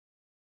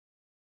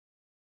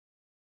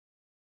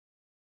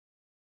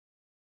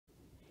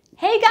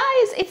Hey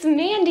guys, it's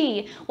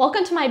Mandy.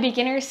 Welcome to my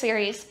beginner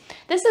series.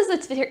 This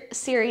is a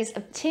series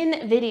of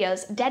 10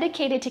 videos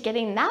dedicated to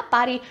getting that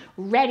body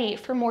ready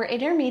for more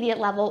intermediate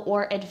level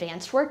or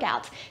advanced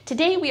workouts.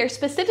 Today we are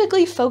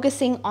specifically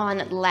focusing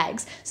on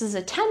legs. This is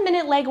a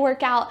 10-minute leg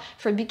workout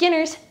for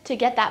beginners to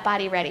get that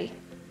body ready.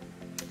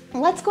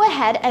 Let's go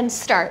ahead and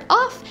start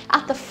off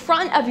at the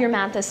front of your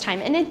mat this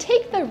time and then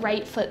take the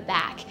right foot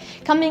back,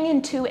 coming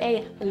into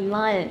a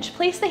lunge.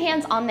 Place the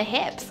hands on the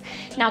hips.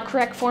 Now,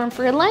 correct form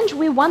for a lunge,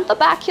 we want the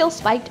back heel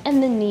spiked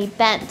and the knee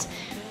bent.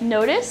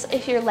 Notice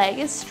if your leg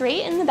is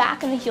straight in the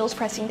back and the heel's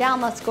pressing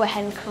down, let's go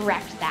ahead and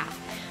correct that.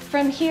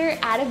 From here,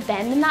 add a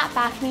bend in that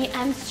back knee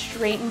and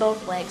straighten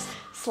both legs.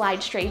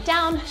 Slide straight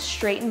down,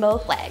 straighten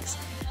both legs.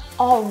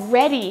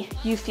 Already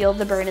you feel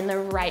the burn in the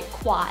right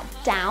quad.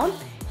 Down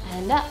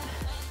and up.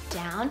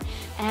 Down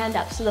and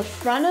up. So the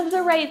front of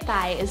the right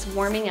thigh is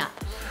warming up.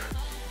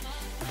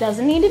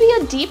 Doesn't need to be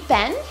a deep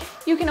bend.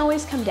 You can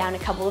always come down a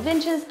couple of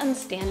inches and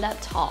stand up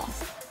tall.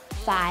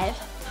 5,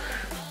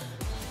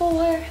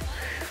 4,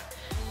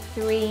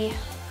 3,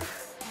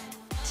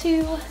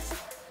 2,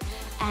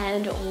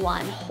 and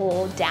 1.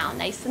 Hold down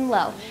nice and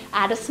low.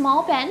 Add a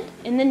small bend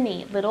in the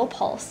knee, little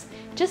pulse.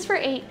 Just for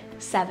 8,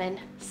 7,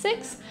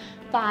 6,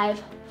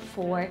 5,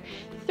 4,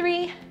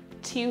 3,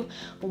 2,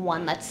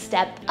 1. Let's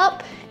step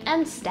up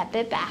and step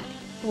it back.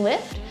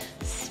 Lift,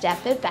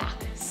 step it back.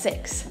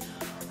 6,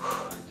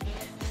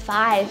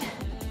 5,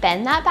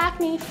 bend that back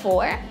knee.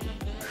 4,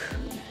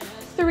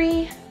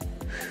 3,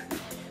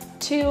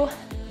 2,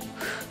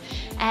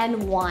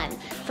 and 1.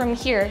 From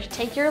here,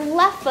 take your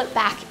left foot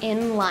back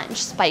in lunge.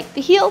 Spike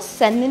the heels,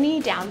 send the knee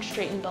down,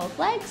 straighten both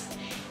legs,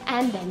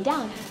 and bend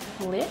down.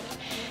 Lift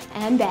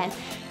and bend.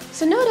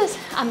 So notice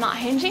I'm not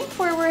hinging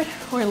forward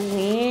or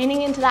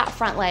leaning into that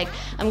front leg.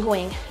 I'm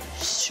going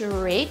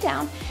straight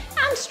down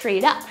and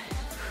straight up.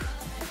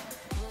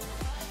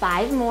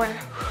 5 more.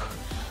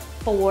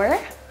 4,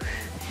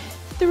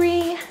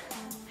 3,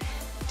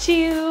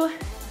 2,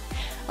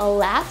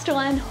 last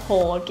one.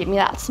 Hold. Give me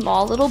that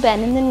small little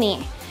bend in the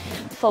knee.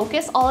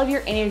 Focus all of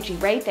your energy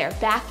right there.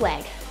 Back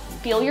leg.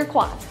 Feel your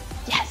quads.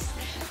 Yes.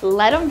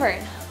 Let them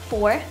burn.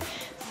 4,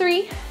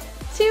 3,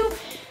 2,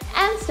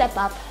 and step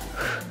up.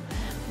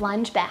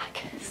 Lunge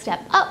back,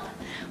 step up,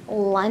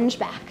 lunge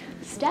back,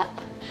 step,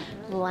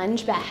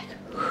 lunge back.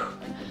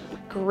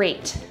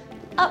 Great.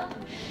 Up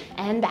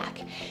and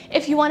back.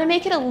 If you want to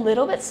make it a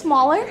little bit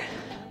smaller,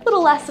 a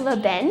little less of a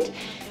bend,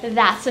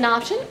 that's an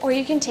option, or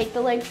you can take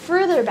the leg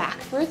further back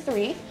for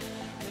 3,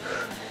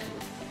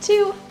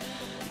 2,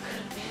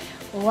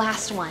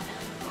 last one.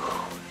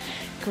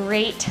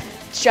 Great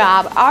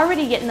job.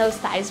 Already getting those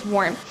thighs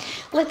warm.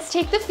 Let's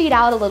take the feet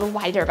out a little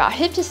wider, about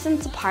hip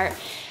distance apart,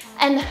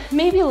 and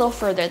maybe a little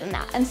further than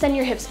that, and send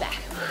your hips back.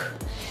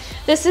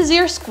 This is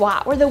your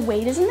squat where the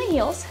weight is in the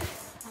heels.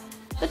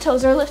 The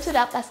toes are lifted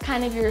up. That's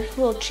kind of your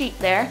little cheat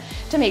there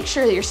to make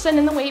sure that you're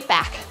sending the weight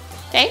back.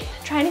 Okay?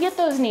 Trying to get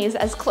those knees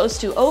as close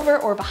to over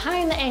or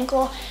behind the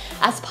ankle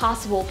as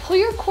possible. Pull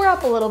your core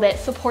up a little bit,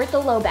 support the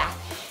low back.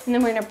 And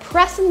then we're gonna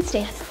press and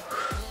stand.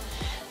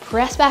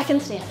 Press back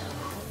and stand.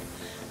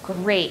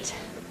 Great.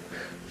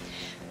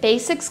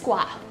 Basic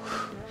squat.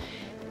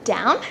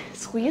 Down,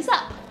 squeeze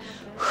up.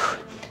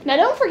 Now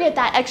don't forget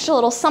that extra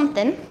little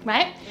something,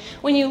 right?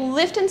 When you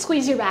lift and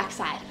squeeze your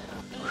backside.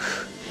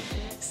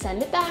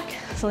 Send it back,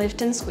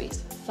 lift and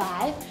squeeze.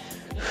 5,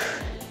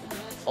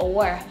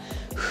 4,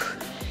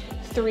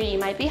 3, you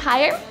might be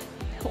higher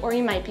or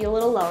you might be a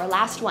little lower.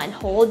 Last one,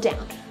 hold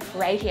down,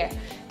 right here.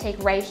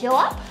 Take right heel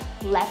up,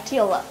 left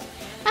heel up,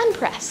 and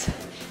press.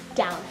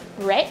 Down,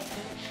 right,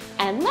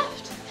 and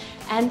left,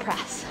 and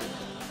press.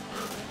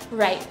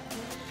 Right,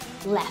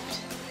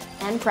 left,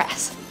 and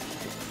press.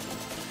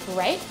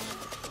 Right,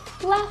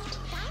 left,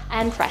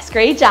 and press.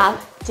 Great job.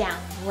 Down,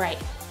 right,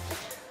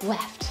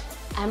 left,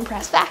 and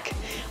press back.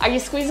 Are you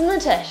squeezing the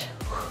tush?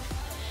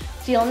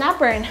 Feeling that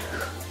burn.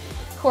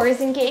 Core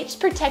is engaged,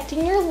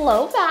 protecting your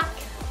low back.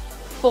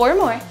 4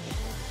 more.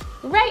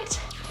 Right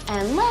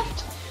and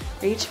left.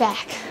 Reach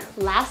back.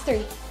 Last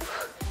 3.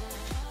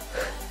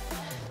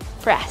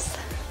 Press.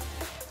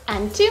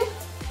 And 2.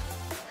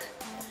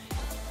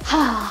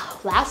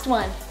 Last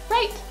one.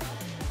 Right,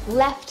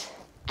 left,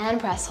 and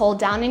press. Hold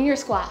down in your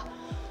squat.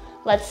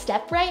 Let's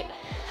step right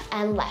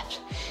and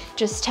left.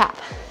 Just tap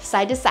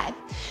side to side.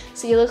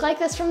 So you look like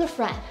this from the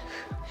front.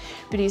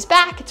 Booty's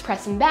back, it's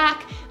pressing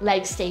back.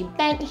 Legs stay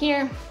bent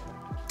here.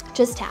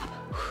 Just tap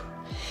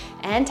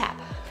and tap.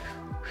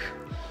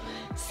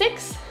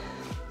 6,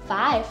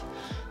 5,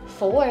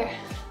 4,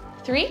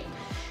 3,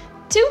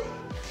 2.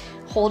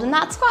 Hold in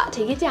that squat,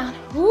 take it down.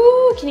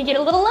 Woo, can you get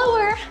a little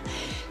lower?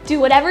 Do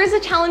whatever is a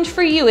challenge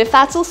for you. If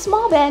that's a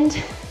small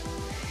bend,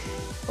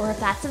 or if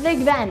that's a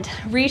big bend,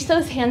 reach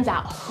those hands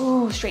out.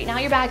 Ooh, straighten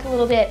out your back a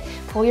little bit.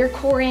 Pull your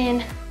core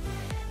in.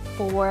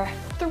 4,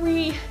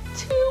 3,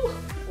 2,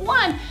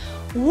 1.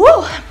 Woo,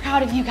 I'm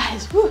proud of you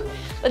guys. Woo.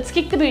 Let's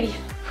kick the booty.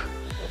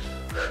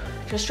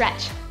 Just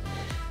stretch.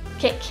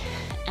 Kick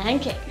and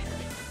kick.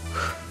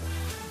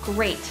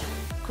 Great,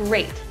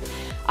 great.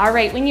 All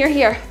right, when you're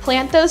here,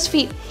 plant those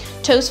feet,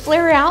 toes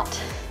flare out,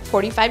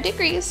 45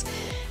 degrees,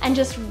 and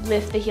just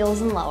lift the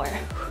heels and lower.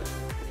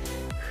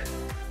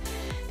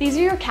 These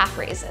are your calf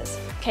raises,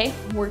 okay?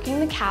 Working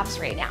the calves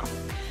right now.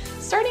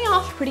 Starting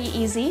off pretty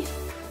easy.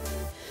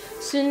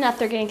 Soon enough,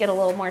 they're gonna get a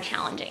little more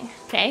challenging,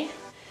 okay?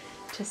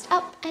 Just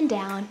up and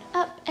down,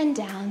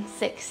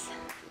 6,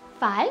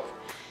 5,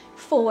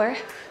 4,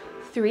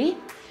 3,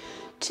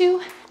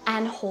 2,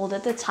 and hold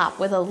at the top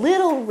with a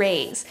little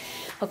raise,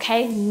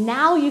 okay?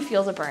 Now you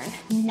feel the burn.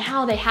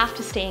 Now they have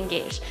to stay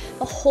engaged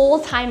the whole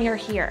time you're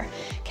here,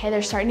 okay?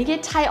 They're starting to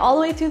get tight all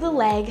the way through the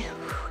leg.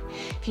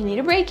 If you need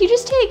a break, you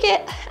just take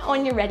it.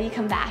 When you're ready,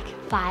 come back.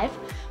 5,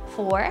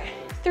 4,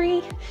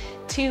 3,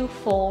 2,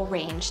 full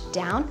range.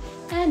 Down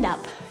and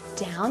up,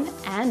 down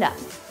and up.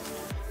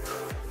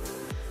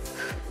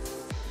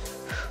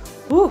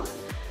 Ooh,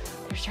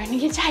 they're starting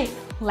to get tight.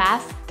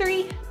 Last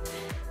 3,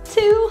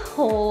 2,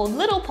 hold,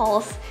 little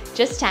pulse,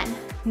 just 10,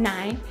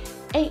 9,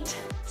 8,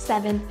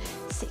 7,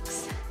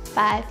 6,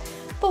 5,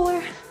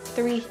 4,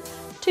 3,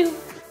 2,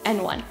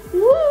 and 1.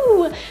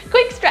 Woo!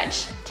 Quick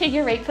stretch. Take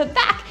your right foot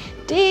back,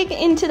 dig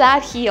into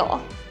that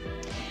heel,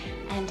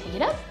 and take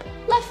it up.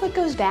 Left foot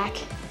goes back,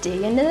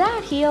 dig into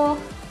that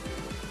heel.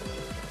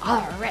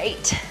 All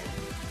right.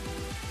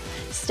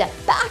 Step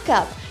back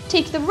up,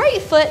 take the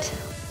right foot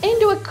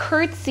into a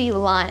curtsy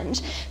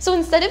lunge. So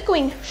instead of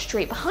going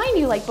straight behind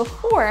you like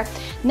before,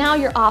 now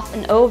you're off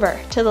and over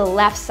to the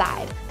left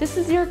side. This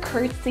is your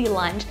curtsy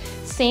lunge.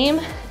 Same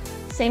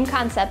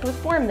concept with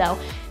form though.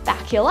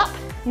 Back heel up,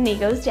 knee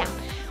goes down.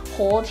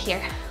 Hold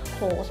here,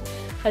 hold.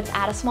 Let's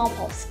add a small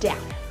pulse,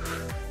 down,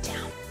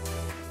 down.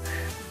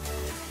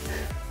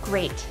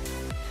 Great.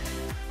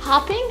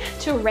 Hopping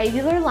to a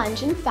regular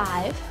lunge in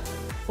 5,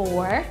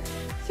 4,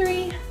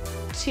 3,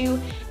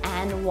 2,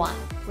 and 1.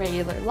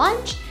 Regular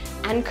lunge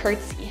and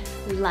curtsy,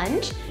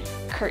 lunge,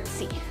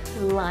 curtsy,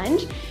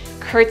 lunge,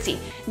 curtsy.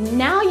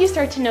 Now you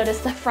start to notice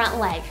the front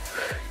leg.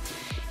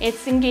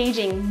 It's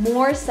engaging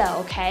more so,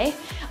 okay?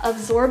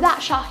 Absorb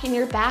that shock in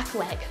your back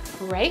leg,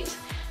 right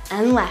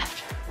and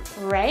left,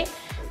 right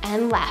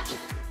and left.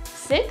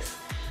 6,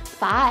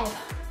 5,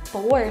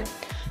 4,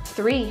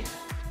 3,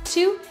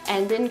 2,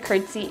 and in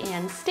curtsy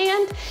and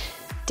stand,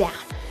 down,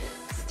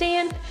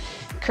 stand,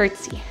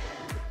 curtsy.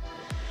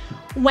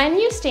 When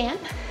you stand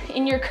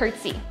in your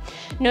curtsy,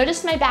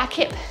 notice my back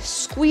hip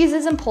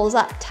squeezes and pulls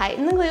up.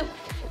 Tighten the glute,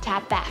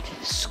 tap back,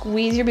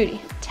 squeeze your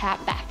booty,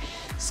 tap back,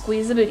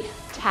 squeeze the booty,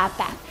 tap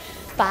back.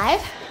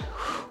 5,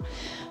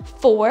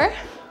 4,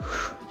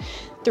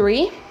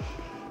 3,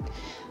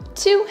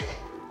 2,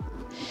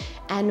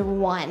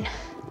 and 1.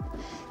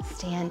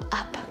 Stand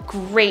up,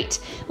 great.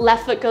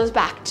 Left foot goes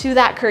back to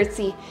that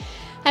curtsy.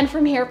 And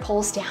from here,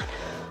 pulse down.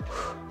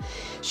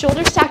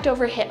 Shoulders stacked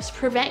over hips.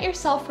 Prevent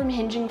yourself from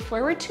hinging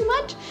forward too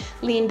much.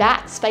 Lean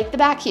back, spike the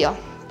back heel.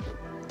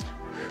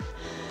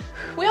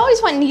 We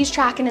always want knees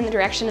tracking in the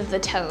direction of the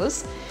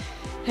toes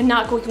and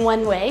not going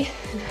one way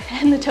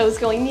and the toes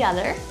going the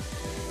other.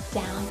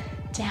 Down,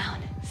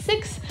 down.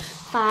 6,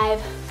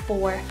 5,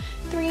 4,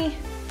 3,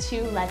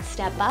 2, let's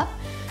step up,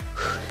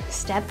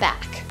 step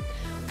back,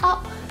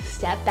 up,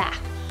 step back.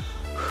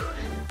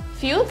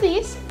 Few of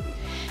these,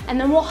 and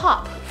then we'll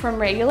hop from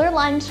regular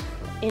lunge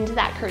into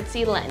that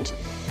curtsy lunge.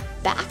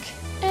 Back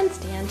and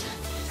stand.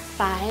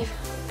 5,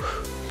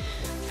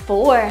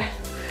 4,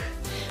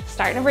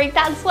 starting to break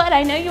that sweat,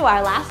 I know you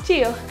are. Last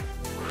 2,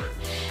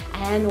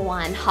 and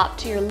 1. Hop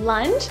to your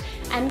lunge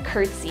and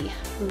curtsy.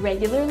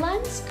 Regular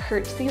lunge,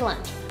 curtsy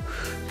lunge.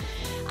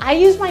 I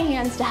use my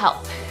hands to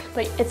help,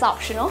 but it's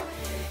optional.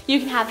 You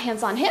can have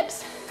hands on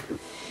hips,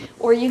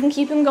 or you can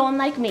keep them going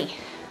like me.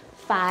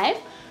 5,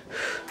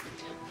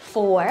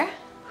 4,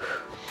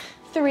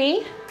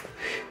 3,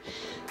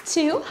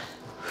 2,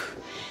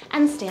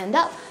 and stand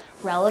up,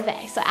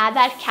 releve. So add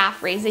that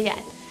calf raise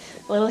again.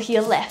 Little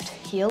heel lift,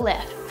 heel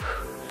lift.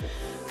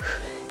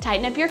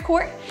 Tighten up your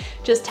core,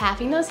 just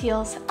tapping those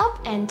heels up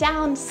and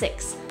down.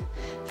 6,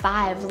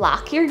 5,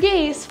 lock your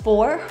gaze.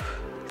 4,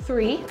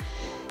 3,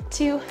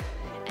 2,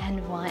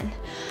 and 1.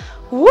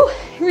 Woo,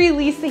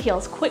 release the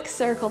heels, quick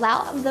circle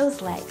out of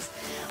those legs.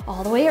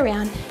 All the way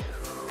around,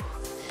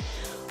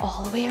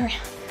 all the way around.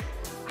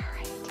 All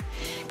right,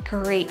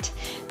 great.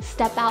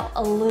 Step out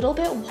a little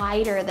bit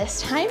wider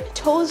this time,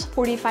 toes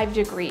 45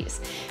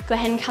 degrees. Go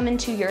ahead and come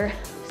into your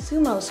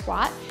sumo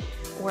squat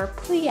or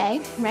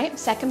plie, right?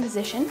 Second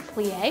position,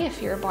 plie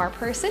if you're a bar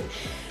person.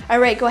 All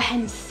right, go ahead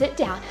and sit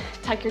down,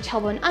 tuck your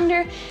tailbone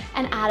under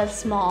and add a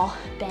small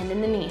bend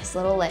in the knees,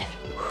 little lift.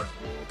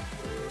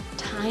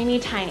 Tiny,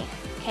 tiny,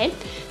 okay?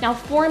 Now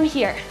form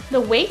here.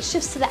 The weight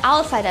shifts to the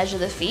outside edge of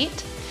the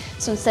feet.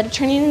 So instead of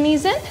turning the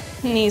knees in,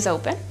 knees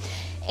open,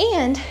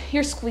 and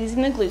you're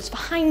squeezing the glutes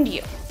behind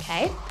you,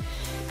 okay?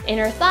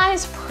 Inner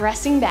thighs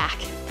pressing back,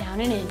 down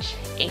an inch.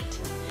 8,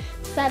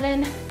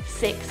 7,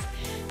 6,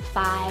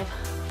 5,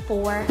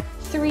 4,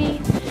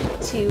 3,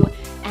 2,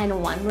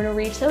 and 1. We're gonna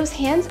reach those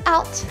hands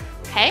out,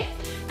 okay?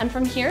 And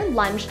from here,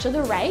 lunge to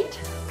the right.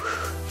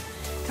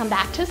 Come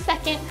back to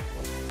second,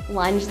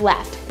 lunge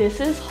left. This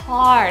is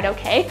hard,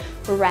 okay?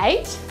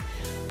 Right,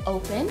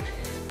 open,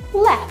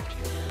 left,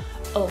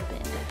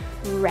 open,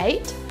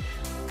 right,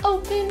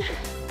 open,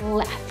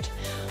 left,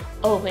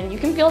 open. You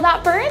can feel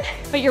that burn,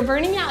 but you're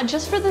burning out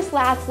just for this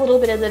last little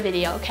bit of the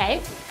video,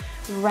 okay?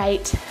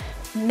 Right,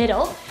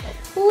 middle,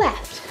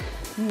 left,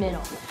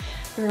 middle,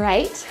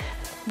 right,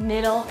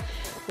 middle,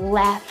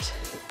 left,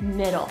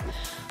 middle.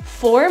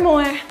 4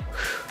 more.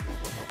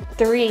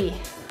 3,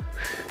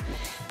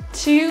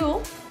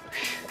 2,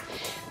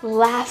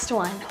 last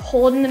one.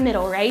 Hold in the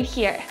middle right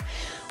here.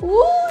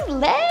 Ooh,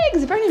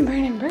 legs, burning,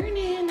 burning,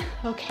 burning.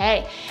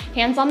 Okay,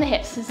 hands on the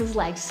hips. This is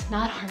legs,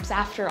 not arms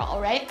after all,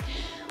 right?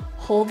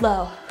 Hold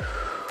low.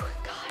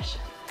 Gosh,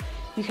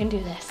 you can do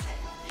this.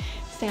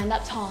 Stand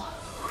up tall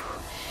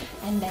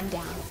and bend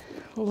down.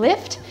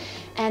 Lift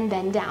and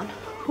bend down.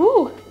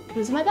 Whoo,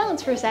 losing my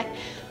balance for a sec.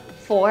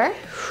 4,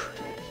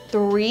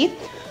 3,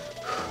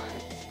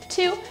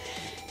 2,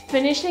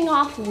 finishing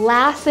off,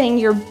 last thing,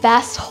 your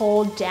best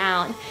hold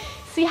down.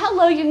 See how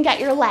low you can get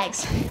your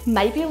legs.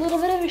 Might be a little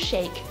bit of a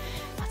shake.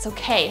 That's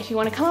okay. If you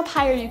want to come up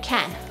higher, you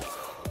can.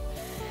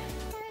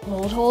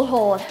 Hold, hold,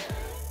 hold.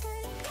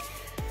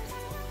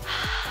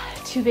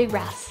 2 big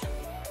breaths.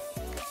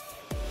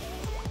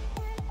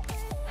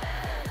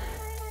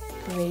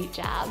 Great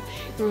job.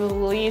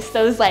 Release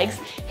those legs.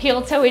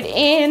 Heel toe it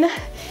in.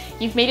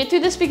 You've made it through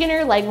this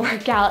beginner leg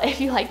workout.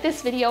 If you like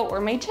this video or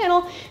my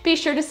channel, be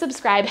sure to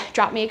subscribe.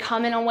 Drop me a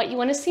comment on what you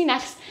want to see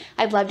next.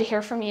 I'd love to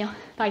hear from you.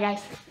 Bye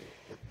guys.